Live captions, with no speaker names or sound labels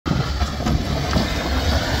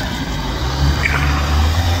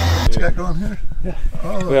back on here? Yeah.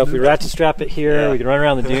 Oh, well, if we ratchet strap it here, we can run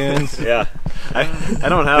around the dunes. Yeah. I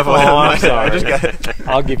don't have Oh, one. I'm sorry. I just got it.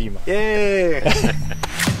 I'll give you mine. Yay!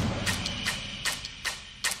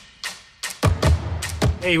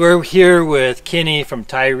 Hey, we're here with Kenny from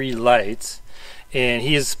Tyri Lights, and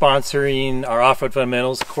he is sponsoring our Off-Road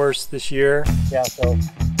Fundamentals course this year. Yeah, so,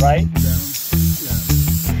 right?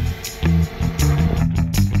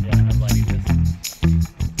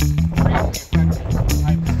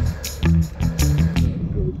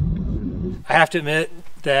 I have to admit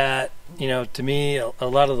that, you know, to me, a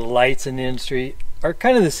lot of the lights in the industry are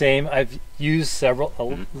kind of the same. I've used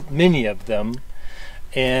many of them,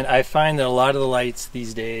 and I find that a lot of the lights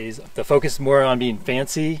these days, the focus is more on being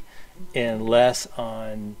fancy and less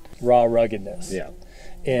on raw ruggedness. Yeah.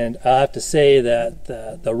 And I have to say that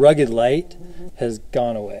the rugged light has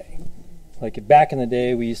gone away. Like back in the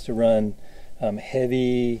day, we used to run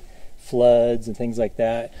heavy floods and things like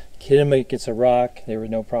that. Hit them against a rock, there was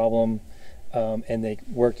no problem. And they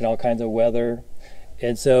worked in all kinds of weather.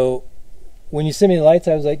 And so when you sent me the lights,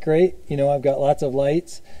 I was like, great, you know, I've got lots of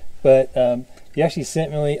lights. But you actually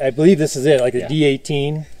sent me, I believe this is it, like the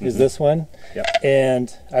D18 is this one. Yep.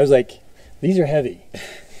 And I was like, these are heavy.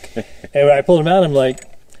 And when I pulled them out, I'm like,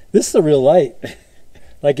 this is a real light.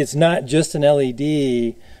 Like, it's not just an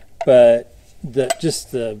LED, but I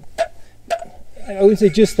wouldn't say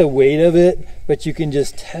just the weight of it, but you can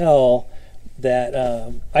just tell that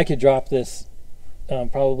I could drop this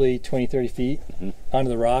probably 20, 30 feet onto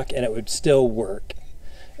the rock and it would still work.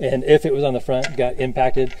 And if it was on the front, got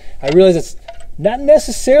impacted. I realize it's not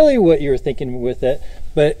necessarily what you were thinking with it,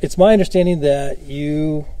 but it's my understanding that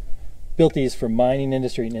you built these for mining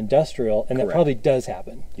industry and industrial, and Correct. that probably does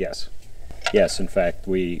happen. Yes. Yes, in fact,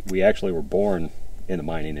 we actually were born in the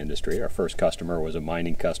mining industry. Our first customer was a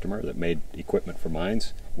mining customer that made equipment for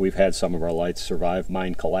mines. We've had some of our lights survive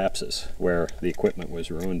mine collapses where the equipment was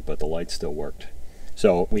ruined, but the lights still worked.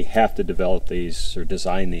 So we have to develop these or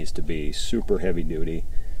design these to be super heavy duty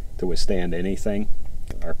to withstand anything.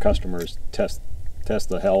 Our customers test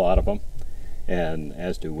the hell out of them, and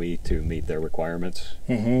as do we, to meet their requirements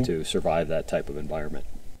to survive that type of environment.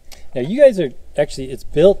 Now you guys are actually, it's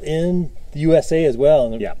built in the USA as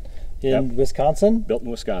well. Yeah. In Wisconsin? Built in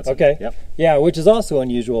Wisconsin. Okay. Yep. Yeah, which is also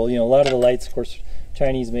unusual. You know, a lot of the lights, of course,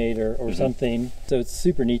 Chinese made or something. So it's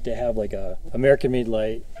super neat to have like a American made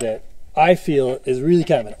light that I feel is really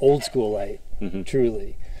kind of an old school light,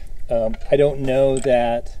 truly. I don't know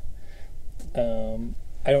that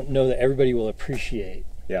everybody will appreciate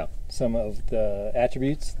some of the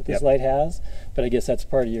attributes that this light has, but I guess that's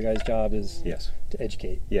part of your guys' job is to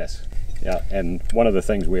educate. Yes. Yeah, and one of the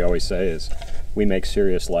things we always say is we make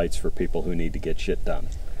serious lights for people who need to get shit done.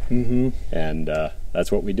 And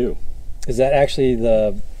that's what we do. Is that actually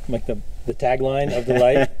the tagline of the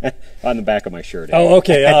light? On the back of my shirt. Oh,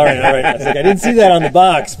 okay, all right. I was like, I didn't see that on the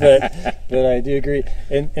box, but I do agree.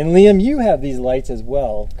 And Liam, you have these lights as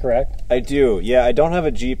well, correct? I do. Yeah, I don't have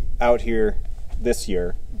a Jeep out here this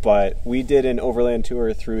year, but we did an overland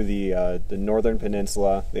tour through the northern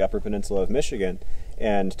peninsula, the upper peninsula of Michigan,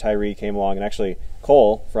 and Tyri came along, and actually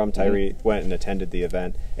Cole from Tyri went and attended the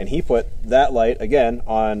event, and he put that light again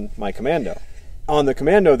on my Commando. On the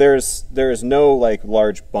Commando, there is no like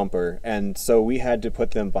large bumper, and so we had to put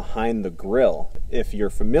them behind the grill. If you're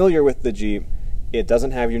familiar with the Jeep, it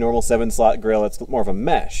doesn't have your normal 7-slot grill. It's more of a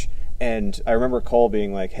mesh. And I remember Cole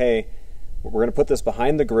being like, "Hey, we're going to put this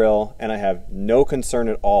behind the grill, and I have no concern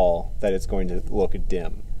at all that it's going to look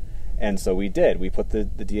dim." And so we did. We put the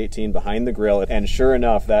D18 behind the grill, and sure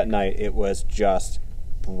enough, that night it was just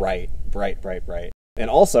bright, bright, bright, bright. And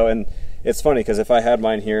also, and it's funny because if I had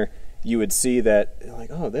mine here, you would see that like,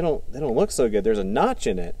 oh, they don't look so good. There's a notch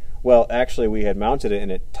in it. Well, actually, we had mounted it,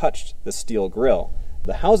 and it touched the steel grill.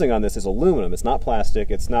 The housing on this is aluminum. It's not plastic.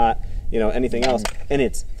 It's not anything else, and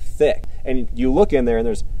it's thick. And you look in there, and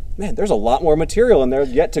there's a lot more material in there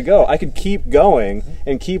yet to go. I could keep going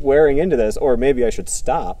and keep wearing into this, or maybe I should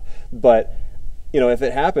stop. But if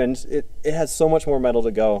it happens, it has so much more metal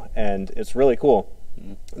to go, and it's really cool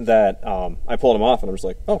that I pulled them off, and I was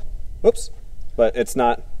like, oh, whoops. But it's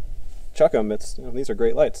not chuck them. It's these are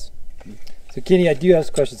great lights. So Kenny, I do have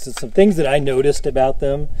some questions. So some things that I noticed about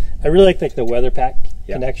them. I really like the weather pack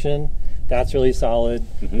connection. That's really solid,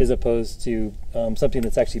 as opposed to something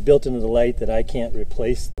that's actually built into the light that I can't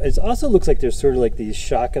replace. It also looks like there's sort of like these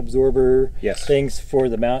shock absorber things for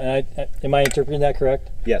the mount. And am I interpreting that correct?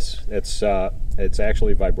 Yes, it's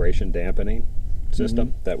actually vibration dampening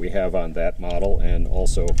system that we have on that model, and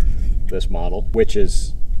also this model, which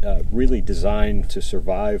is really designed to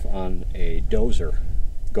survive on a dozer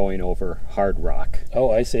going over hard rock.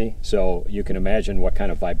 Oh, I see. So you can imagine what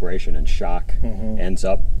kind of vibration and shock ends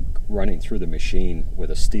up running through the machine with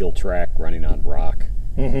a steel track running on rock.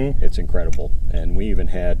 It's incredible. And we even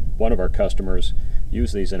had one of our customers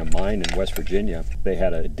use these in a mine in West Virginia. They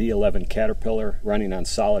had a D11 Caterpillar running on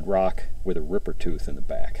solid rock with a ripper tooth in the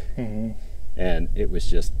back. And it was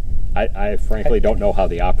just, I frankly don't know how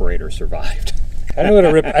the operator survived. I don't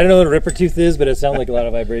know what a ripper tooth is, but it sounds like a lot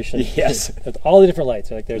of vibration. Yes. With all the different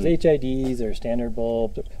lights. Like there's HIDs, there's standard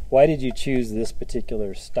bulbs. Why did you choose this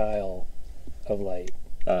particular style of light?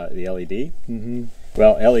 The LED?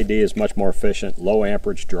 Well, LED is much more efficient, low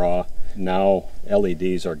amperage draw. Now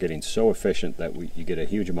LEDs are getting so efficient that you get a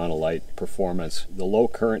huge amount of light performance. The low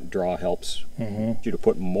current draw helps you to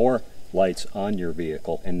put more lights on your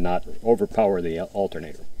vehicle and not overpower the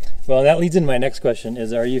alternator. Well, that leads into my next question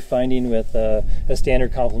is, are you finding with a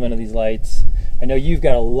standard complement of these lights, I know you've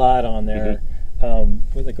got a lot on there.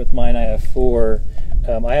 With mine, I have 4.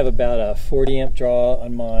 I have about a 40 amp draw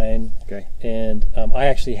on mine. Okay. And I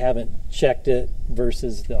actually haven't checked it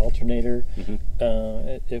versus the alternator,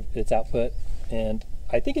 its output, and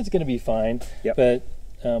I think it's going to be fine. Yep. But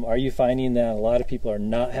are you finding that a lot of people are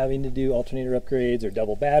not having to do alternator upgrades or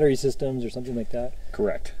double battery systems or something like that?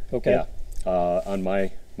 Correct. Okay. Yeah. On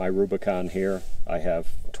my Rubicon here, I have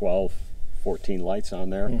 12, 14 lights on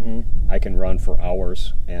there. I can run for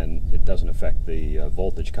hours, and it doesn't affect the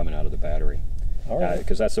voltage coming out of the battery. All right.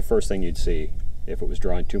 Because that's the first thing you'd see if it was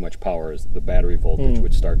drawing too much power, is the battery voltage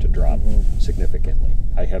would start to drop significantly.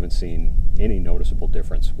 I haven't seen any noticeable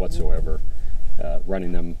difference whatsoever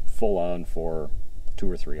running them full on for 2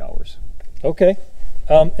 or 3 hours. Okay.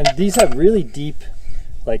 And these have really deep,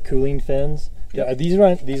 like, cooling fins. Yep. Are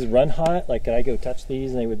these run hot? Like, could I go touch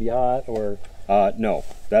these and they would be hot, or? No,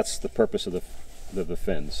 that's the purpose of the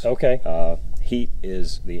fins. Okay. Heat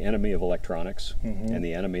is the enemy of electronics and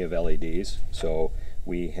the enemy of LEDs. So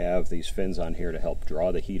we have these fins on here to help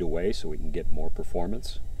draw the heat away so we can get more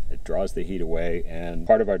performance. It draws the heat away, and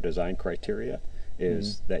part of our design criteria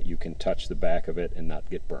is that you can touch the back of it and not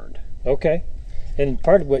get burned. Okay. And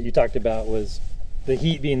part of what you talked about was the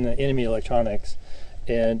heat being the enemy of electronics.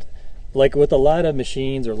 And like with a lot of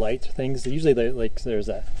machines or lights or things, usually there's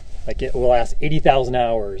a, like, it will last 80,000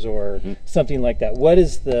 hours or something like that. What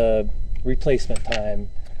is the replacement time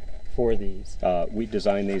for these? We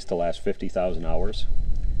designed these to last 50,000 hours,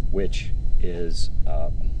 which is,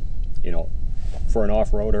 for an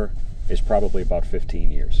off-roader, is probably about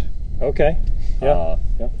 15 years. Okay. Yeah.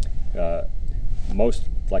 Most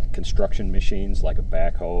like construction machines, like a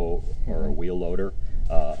backhoe or a wheel loader,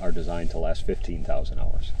 are designed to last 15,000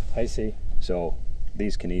 hours. I see. So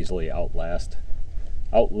these can easily outlive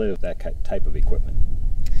that type of equipment.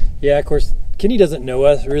 Yeah, of course, Kenny doesn't know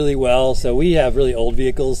us really well, so we have really old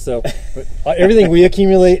vehicles, so everything we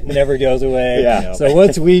accumulate never goes away. Yeah. So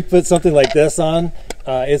once we put something like this on,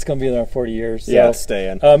 it's going to be there 40 years. So, yeah, it's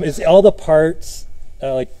staying. Is all the parts,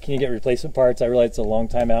 can you get replacement parts? I realize it's a long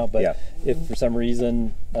time out, but if for some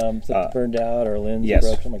reason something burned out or a lens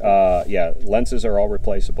broke, something like that? Yeah, lenses are all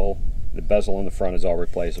replaceable. The bezel in the front is all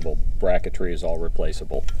replaceable. Bracketry is all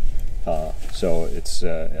replaceable. So it's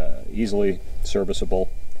easily serviceable,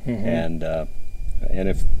 and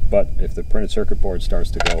if the printed circuit board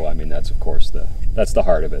starts to go, I mean, that's of course that's the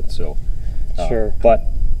heart of it. So sure. But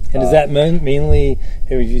and is that mainly,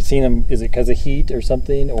 have you seen them, is it because of heat or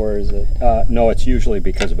something, or is it? No, it's usually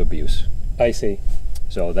because of abuse. I see.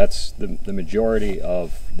 So that's the majority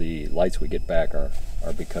of the lights we get back are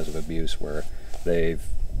because of abuse, where they've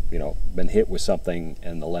been hit with something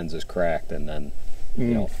and the lens is cracked, and then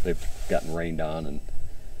they've gotten rained on and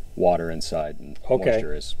water inside and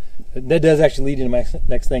moisture is. That does actually lead into my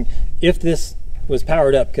next thing. If this was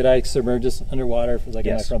powered up, could I submerge this underwater for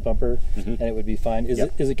in my front bumper and it would be fine? Is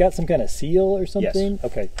it got some kind of seal or something? Yes.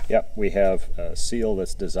 Okay. Yep, we have a seal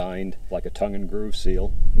that's designed like a tongue and groove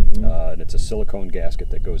seal, and it's a silicone gasket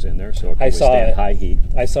that goes in there, so it can withstand high heat.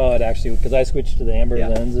 I saw it actually because I switched to the amber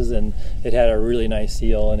lenses, and it had a really nice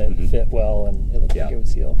seal, and it fit well, and it looked like it would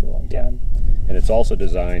seal for a long time. And it's also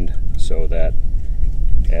designed so that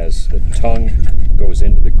as the tongue goes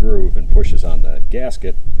into the groove and pushes on the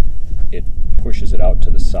gasket, it pushes it out to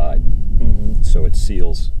the side, so it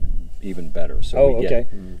seals even better. So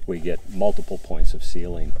we get multiple points of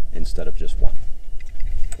sealing instead of just one.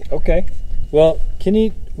 Okay. Well,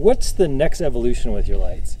 Kenny, what's the next evolution with your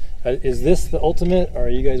lights? Is this the ultimate, or are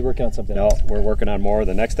you guys working on something else? No, we're working on more.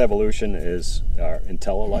 The next evolution is our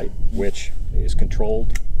IntelliLight, which is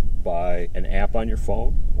controlled by an app on your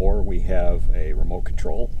phone, or we have a remote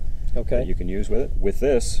control. Okay. that you can use with it. With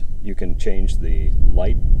this, you can change the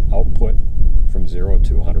light output from 0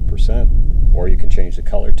 to 100%, or you can change the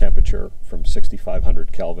color temperature from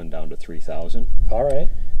 6,500 Kelvin down to 3,000. All right.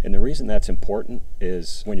 And the reason that's important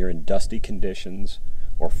is when you're in dusty conditions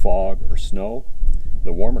or fog or snow,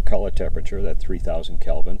 the warmer color temperature, that 3,000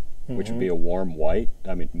 Kelvin, which would be a warm white.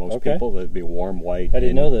 I mean, most people, that'd be a warm white. I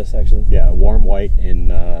didn't know this, actually. Yeah, a warm white in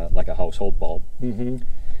like a household bulb.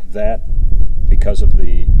 That, because of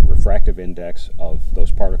the refractive index of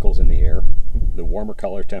those particles in the air, the warmer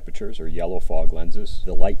color temperatures or yellow fog lenses,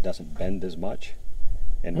 the light doesn't bend as much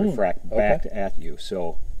and refract back at you.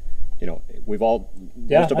 So, you know, we've all,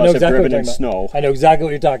 most of us have driven in snow. I know exactly what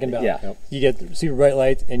you're talking about. Yeah. You get super bright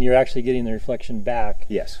lights and you're actually getting the reflection back.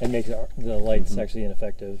 Yes. And makes the lights actually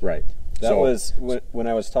ineffective. Right. That was when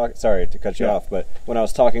I was talking, sorry to cut you off, but when I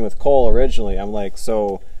was talking with Cole originally, I'm like,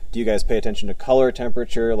 so do you guys pay attention to color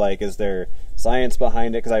temperature? Like, is there science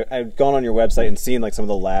behind it? Because I've gone on your website and seen like some of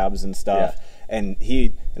the labs and stuff. And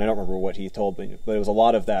I don't remember what he told me, but it was a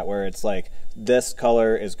lot of that where it's like, this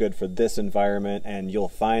color is good for this environment and you'll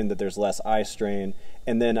find that there's less eye strain.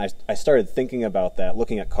 And then I started thinking about that,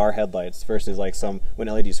 looking at car headlights versus like when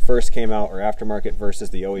LEDs first came out or aftermarket versus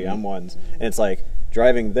the OEM ones. And it's like,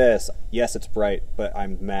 driving this, yes, it's bright, but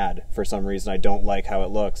I'm mad for some reason. I don't like how it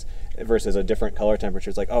looks. Versus a different color temperature,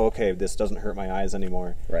 it's like, oh, okay, this doesn't hurt my eyes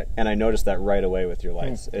anymore. Right. And I noticed that right away with your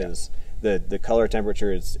lights. Is the color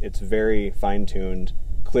temperature it's very fine tuned.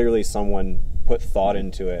 Clearly, someone put thought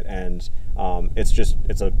into it, and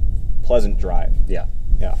it's a pleasant drive. Yeah.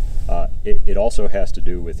 Yeah. It also has to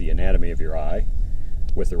do with the anatomy of your eye,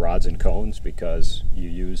 with the rods and cones, because you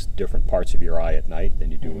use different parts of your eye at night than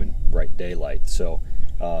you do in bright daylight. So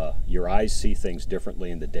your eyes see things differently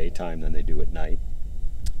in the daytime than they do at night.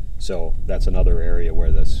 So that's another area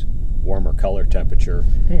where this warmer color temperature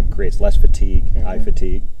creates less fatigue, eye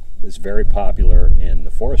fatigue. It's very popular in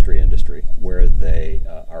the forestry industry, where they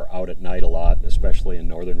are out at night a lot, especially in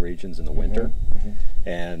northern regions in the winter.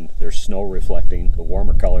 And there's snow reflecting. The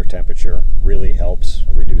warmer color temperature really helps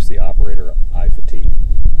reduce the operator eye fatigue.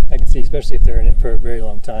 I can see, especially if they're in it for a very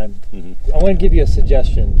long time. I want to give you a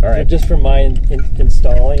suggestion. All right. Just for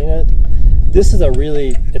installing it. This is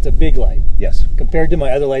it's a big light. Yes. Compared to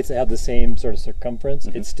my other lights that have the same sort of circumference,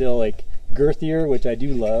 it's still like girthier, which I do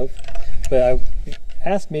love. But I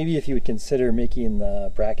asked maybe if you would consider making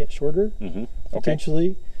the bracket shorter,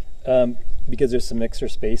 potentially, because there's some extra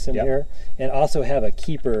space in here, and also have a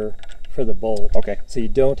keeper for the bolt. Okay. So you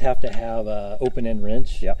don't have to have a open end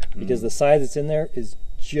wrench. Because the size that's in there is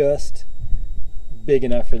just big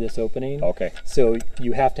enough for this opening. Okay. So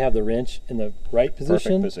you have to have the wrench in the right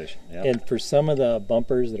position. Perfect position. Yep. And for some of the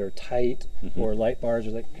bumpers that are tight or light bars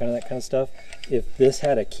or that kind of stuff, if this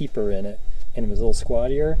had a keeper in it and it was a little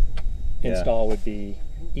squattier, install would be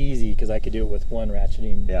easy because I could do it with one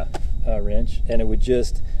ratcheting wrench, and it would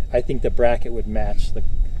I think the bracket would match the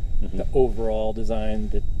overall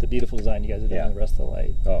design, the beautiful design you guys have done on the rest of the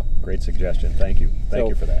light. Oh, great suggestion. Thank you. Thank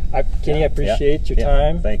you for that. Kenny, I appreciate your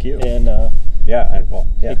time. Thank you. And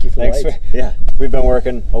thank you for the lights. We've been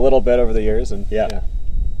working a little bit over the years, and good.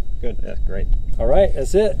 good. That's great. All right,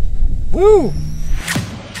 that's it. Woo!